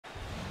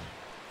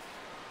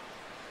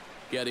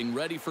getting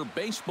ready for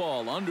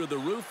baseball under the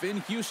roof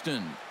in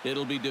Houston.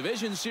 It'll be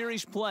Division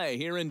Series play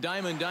here in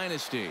Diamond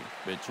Dynasty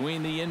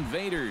between the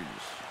Invaders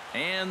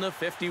and the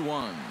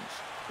 51s.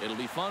 It'll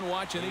be fun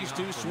watching these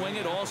two swing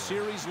it all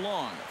series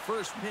long.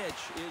 First pitch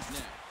is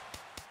next.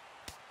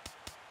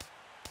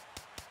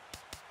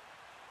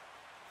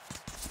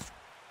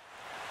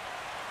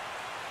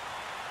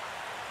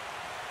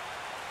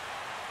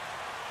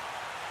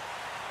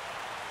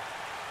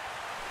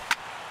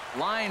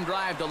 Line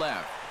drive to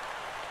left.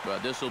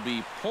 But this will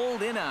be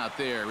pulled in out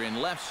there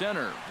in left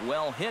center.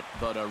 Well hit,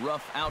 but a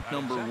rough out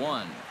number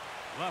one.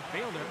 Left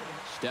fielder.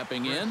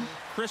 Stepping in,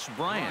 Chris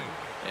Bryant,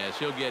 as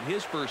he'll get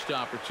his first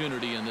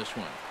opportunity in this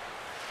one.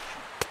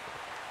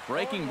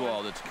 Breaking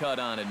ball that's cut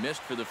on and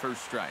missed for the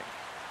first strike.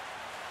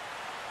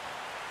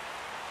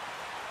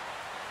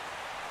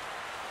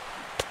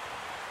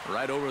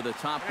 Right over the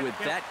top with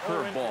that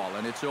curveball,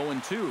 and it's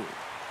 0-2.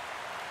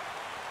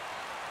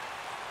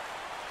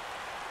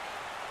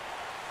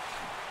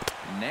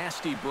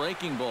 Nasty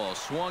breaking ball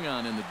swung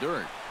on in the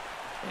dirt.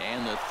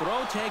 And the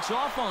throw takes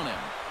off on him.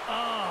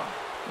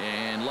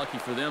 And lucky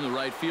for them, the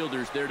right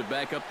fielder's there to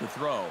back up the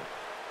throw.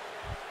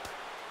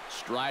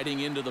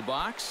 Striding into the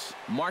box,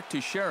 Mark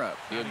Teixeira.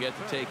 He'll get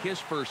to take his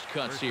first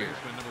cuts here.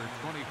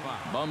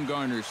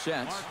 Bumgarner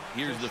sets.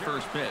 Here's the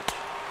first pitch.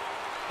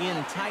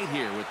 In tight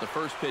here with the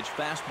first pitch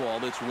fastball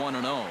that's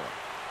 1-0.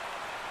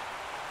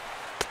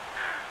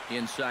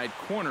 Inside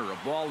corner, a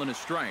ball and a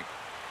strike.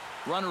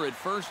 Runner at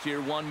first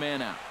here, one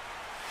man out.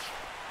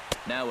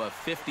 Now a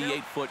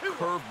 58-foot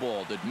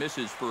curveball that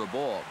misses for a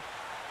ball.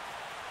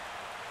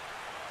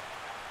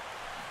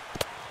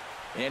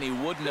 And he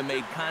wouldn't have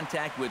made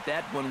contact with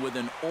that one with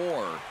an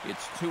or.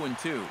 It's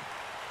 2-2.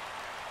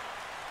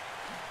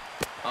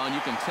 Oh, and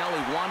you can tell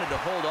he wanted to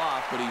hold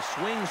off, but he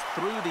swings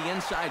through the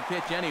inside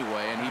pitch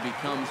anyway, and he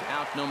becomes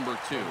out number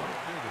 2.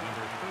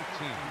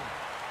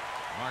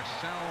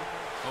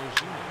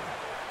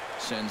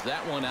 Sends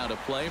that one out of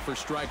play for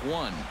strike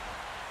one.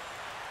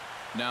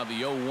 Now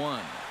the 0-1.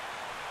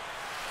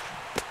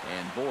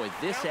 And boy,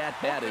 this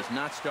at-bat is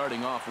not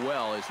starting off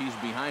well as he's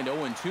behind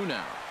 0-2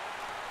 now.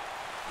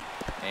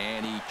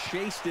 And he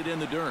chased it in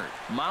the dirt.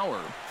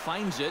 Mauer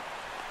finds it.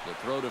 The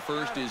throw to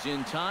first is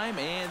in time,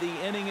 and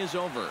the inning is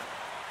over.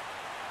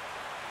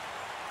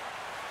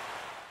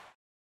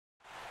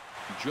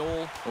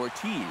 Joel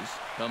Ortiz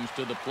comes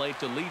to the plate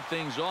to lead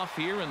things off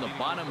here in the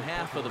bottom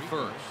half of the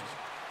first.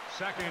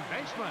 Second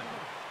baseman,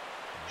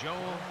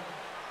 Joel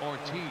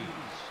Ortiz.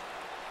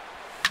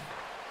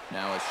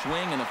 Now a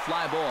swing and a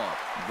fly ball.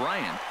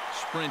 Bryant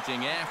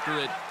sprinting after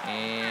it,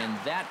 and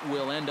that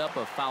will end up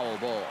a foul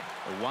ball.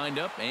 A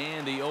windup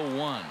and the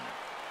 0-1.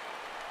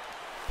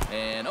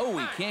 And oh,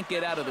 he can't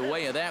get out of the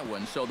way of that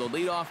one, so the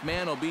leadoff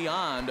man will be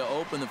on to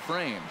open the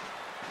frame.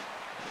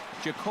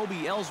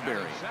 Jacoby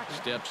Ellsbury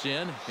steps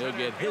in. He'll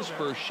get his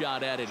first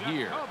shot at it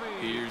here.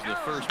 Here's the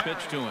first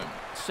pitch to him.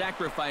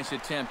 Sacrifice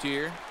attempt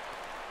here.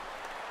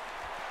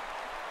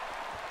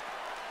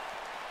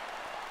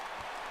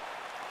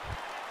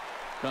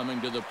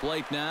 Coming to the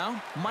plate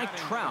now, Mike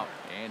Trout.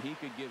 And he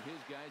could give his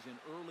guys an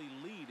early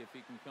lead if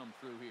he can come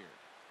through here.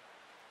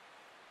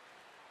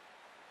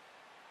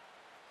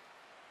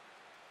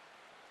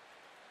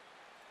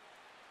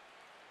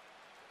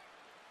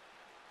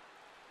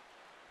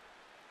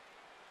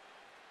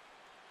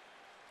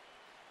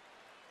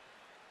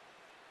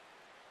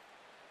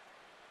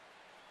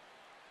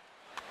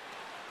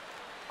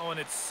 Oh, and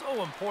it's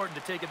so important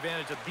to take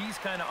advantage of these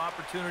kind of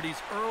opportunities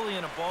early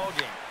in a ball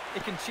game.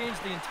 It can change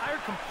the entire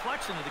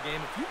complexion of the game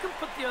if you can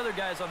put the other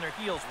guys on their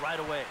heels right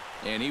away.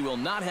 And he will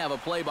not have a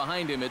play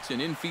behind him. It's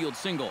an infield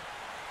single.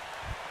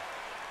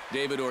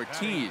 David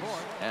Ortiz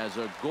has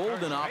a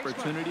golden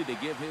opportunity to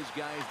give his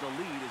guys the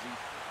lead as he...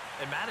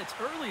 And Matt, it's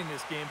early in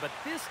this game, but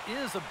this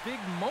is a big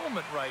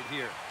moment right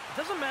here. It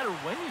doesn't matter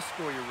when you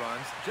score your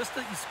runs, just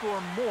that you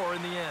score more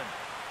in the end.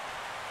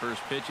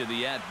 First pitch of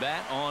the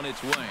at-bat on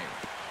its way.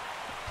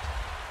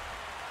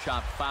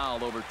 Chopped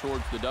foul over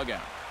towards the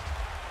dugout.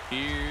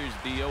 Here's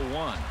the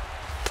 0-1.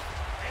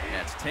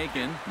 That's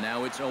taken.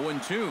 Now it's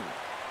 0-2.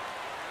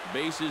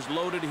 Bases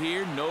loaded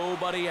here.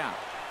 Nobody out.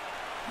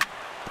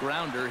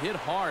 Grounder hit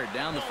hard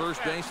down the first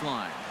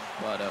baseline.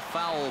 But a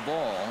foul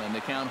ball, and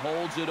the count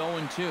holds at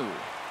 0-2.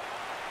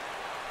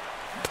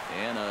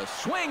 And a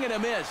swing and a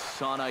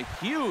miss on a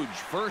huge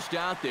first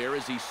out there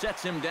as he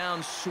sets him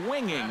down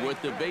swinging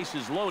with the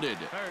bases loaded.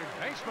 Third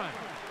baseman,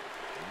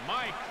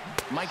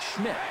 Mike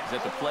Schmidt is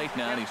at the plate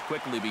now, and he's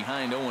quickly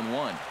behind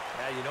 0-1.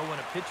 Yeah, you know, when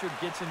a pitcher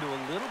gets into a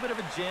little bit of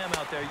a jam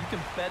out there, you can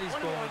bet he's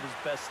going with his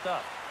best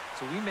stuff.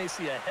 So we may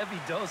see a heavy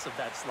dose of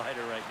that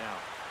slider right now.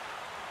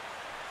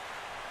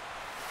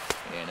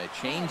 And a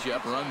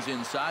changeup runs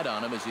inside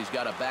on him as he's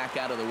got to back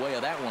out of the way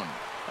of that one.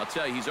 I'll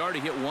tell you, he's already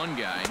hit one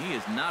guy, and he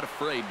is not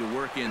afraid to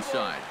work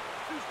inside.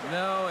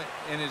 No,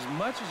 and as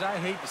much as I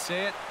hate to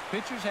say it,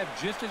 pitchers have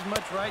just as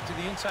much right to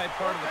the inside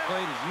part of the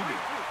plate as you do.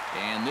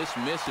 And this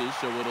misses,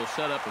 so it'll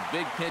set up a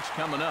big pitch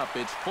coming up.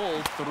 It's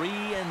full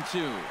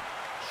 3-2.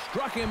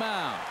 Struck him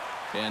out.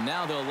 And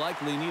now they'll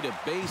likely need a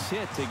base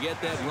hit to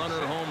get that runner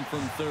home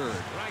from third.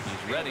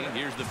 He's ready.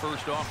 Here's the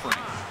first offering.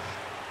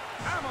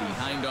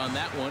 Behind on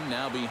that one.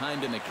 Now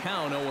behind in the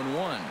count,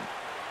 0-1.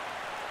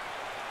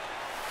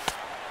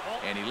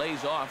 And he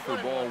lays off for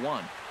ball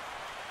one.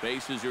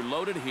 Bases are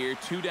loaded here,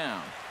 2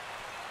 down.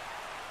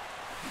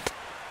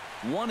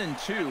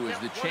 1-2 as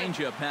the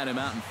changeup had him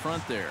out in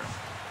front there.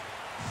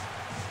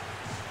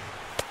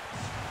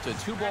 To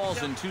 2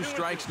 balls and 2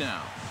 strikes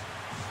now.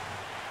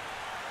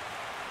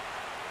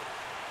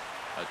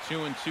 A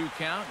 2-2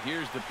 count.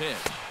 Here's the pitch.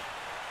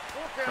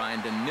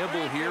 Trying to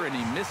nibble here, and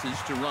he misses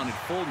to run it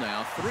full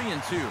now.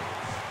 3-2.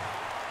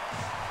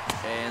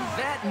 And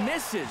that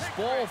misses.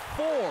 Ball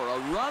 4. A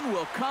run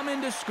will come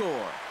in to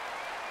score.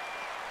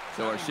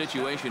 So our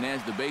situation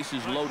has the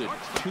bases loaded.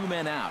 2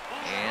 men out.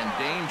 And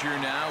danger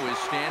now is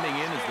standing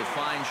in as the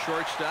fine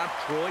shortstop,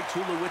 Troy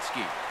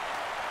Tulowitzki.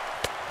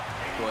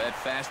 Boy, that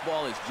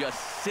fastball is just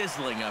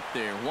sizzling up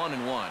there.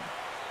 1-1.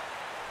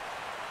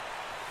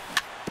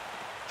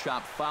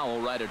 Chop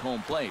foul right at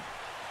home plate.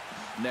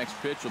 Next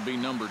pitch will be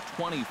number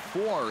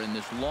 24 in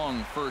this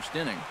long first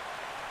inning.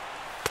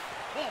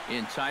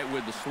 In tight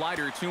with the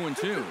slider,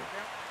 2-2.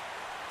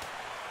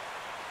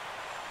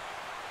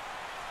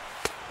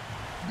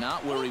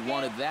 Not where he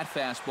wanted that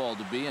fastball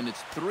to be, and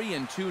it's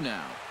 3-2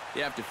 now.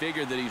 You have to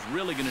figure that he's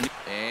really going to...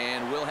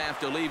 And we'll have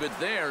to leave it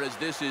there as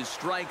this is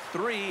strike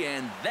 3,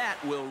 and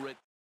that will...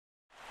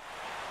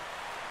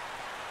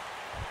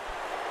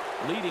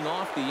 Leading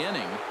off the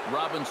inning,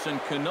 Robinson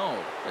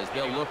Cano, as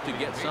they'll look to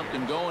get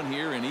something going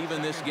here and even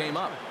this game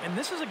up. And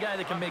this is a guy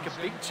that can make a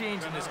big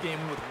change in this game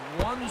with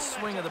one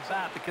swing of the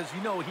bat because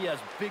you know he has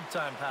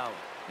big-time power.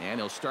 And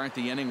he'll start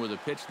the inning with a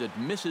pitch that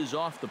misses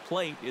off the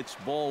plate. It's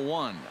ball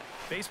 1.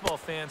 Baseball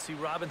fans see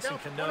Robinson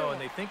Cano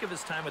and they think of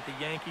his time with the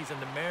Yankees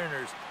and the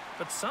Mariners,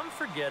 but some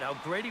forget how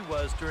great he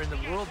was during the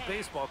World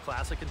Baseball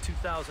Classic in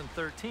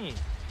 2013.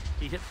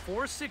 He hit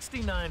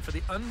 .469 for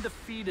the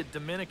undefeated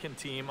Dominican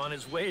team on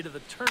his way to the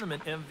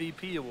tournament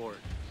MVP award.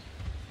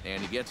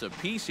 And he gets a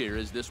piece here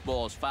as this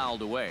ball is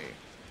fouled away.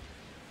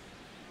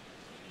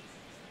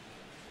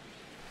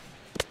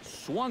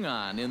 Swung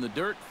on in the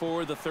dirt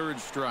for the 3rd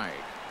strike.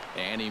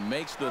 And he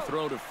makes the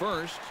throw to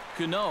first.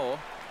 Cano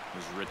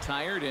is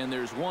retired, and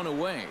there's 1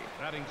 away.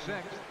 Batting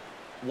 6th.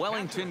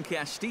 Wellington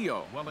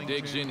Castillo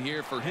digs in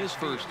here for his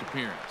first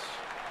appearance.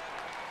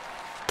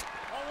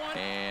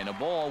 And a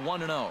ball,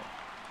 1-0.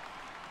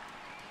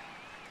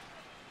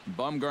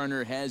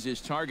 Bumgarner has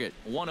his target.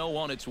 1-0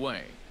 on its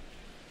way.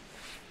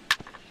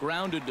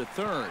 Grounded to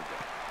third.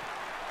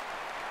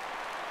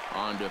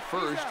 On to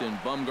first, and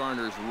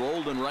Bumgarner's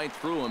rolled and right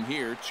through him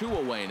here. 2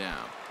 away now.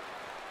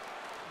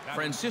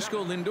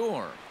 Francisco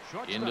Lindor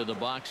into the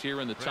box here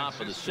in the top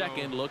of the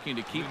 2nd, looking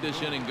to keep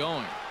this inning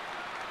going.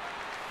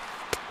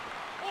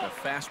 A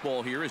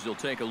fastball here as he'll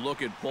take a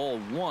look at ball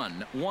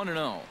 1.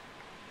 1-0.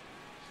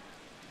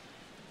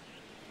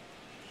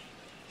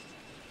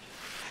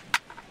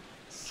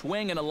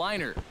 Swing and a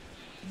liner,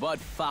 but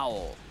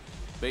foul.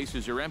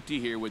 Bases are empty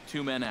here with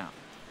 2 men out.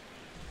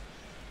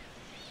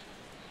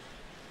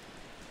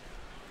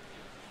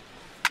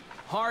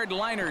 Hard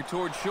liner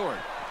toward short.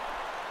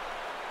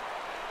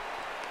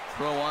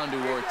 Throw on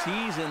to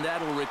Ortiz, and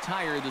that'll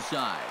retire the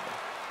side.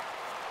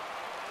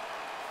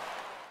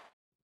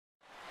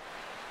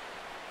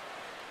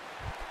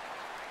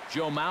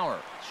 Joe Mauer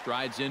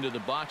strides into the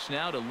box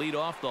now to lead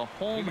off the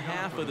home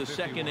half of the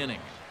 2nd inning.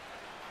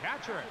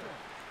 Catcher,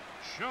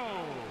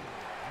 Joe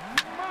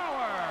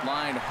Mauer.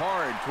 Lined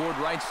hard toward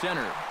right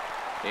center.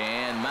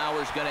 And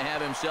Mauer's going to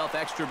have himself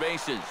extra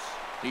bases.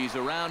 He's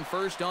around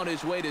first on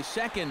his way to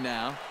 2nd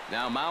now.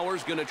 Now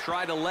Mauer's going to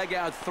try to leg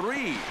out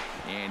 3.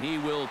 And he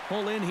will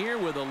pull in here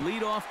with a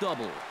leadoff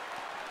double.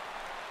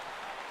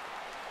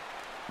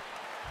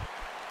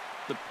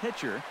 The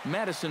pitcher,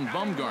 Madison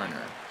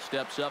Bumgarner,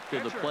 steps up to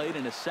the plate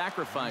in a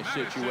sacrifice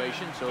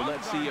situation. So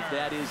let's see if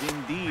that is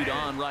indeed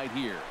on right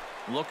here.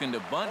 Looking to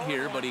bunt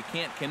here, but he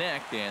can't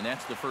connect, and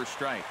that's the first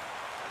strike.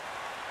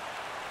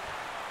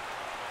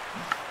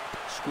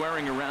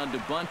 Squaring around to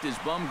bunt is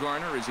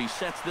Bumgarner as he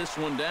sets this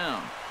one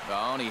down.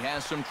 Oh, and he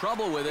has some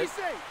trouble with it.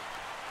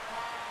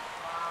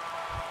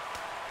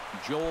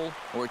 Joel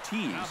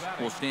Ortiz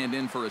will stand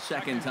in for a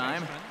 2nd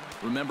time.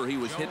 Remember, he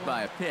was hit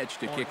by a pitch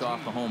to kick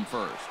off the home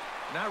first.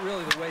 Not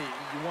really the way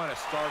you want to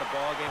start a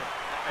ball game.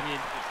 I mean,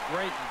 it's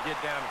great to get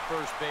down to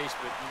first base,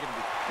 but you're going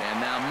to be... And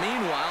now,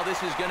 meanwhile,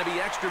 this is going to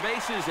be extra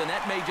bases, and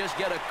that may just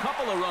get a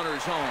couple of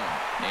runners home.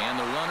 And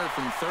the runner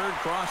from third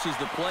crosses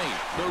the plate.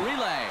 The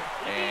relay,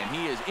 and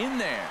he is in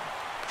there.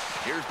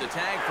 Here's the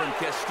tag from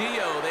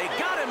Castillo. They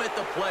got him at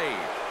the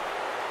plate.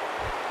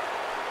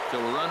 So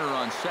a runner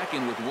on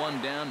 2nd with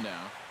 1 down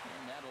now.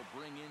 And that'll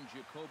bring in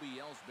Jacoby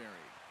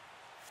Ellsbury.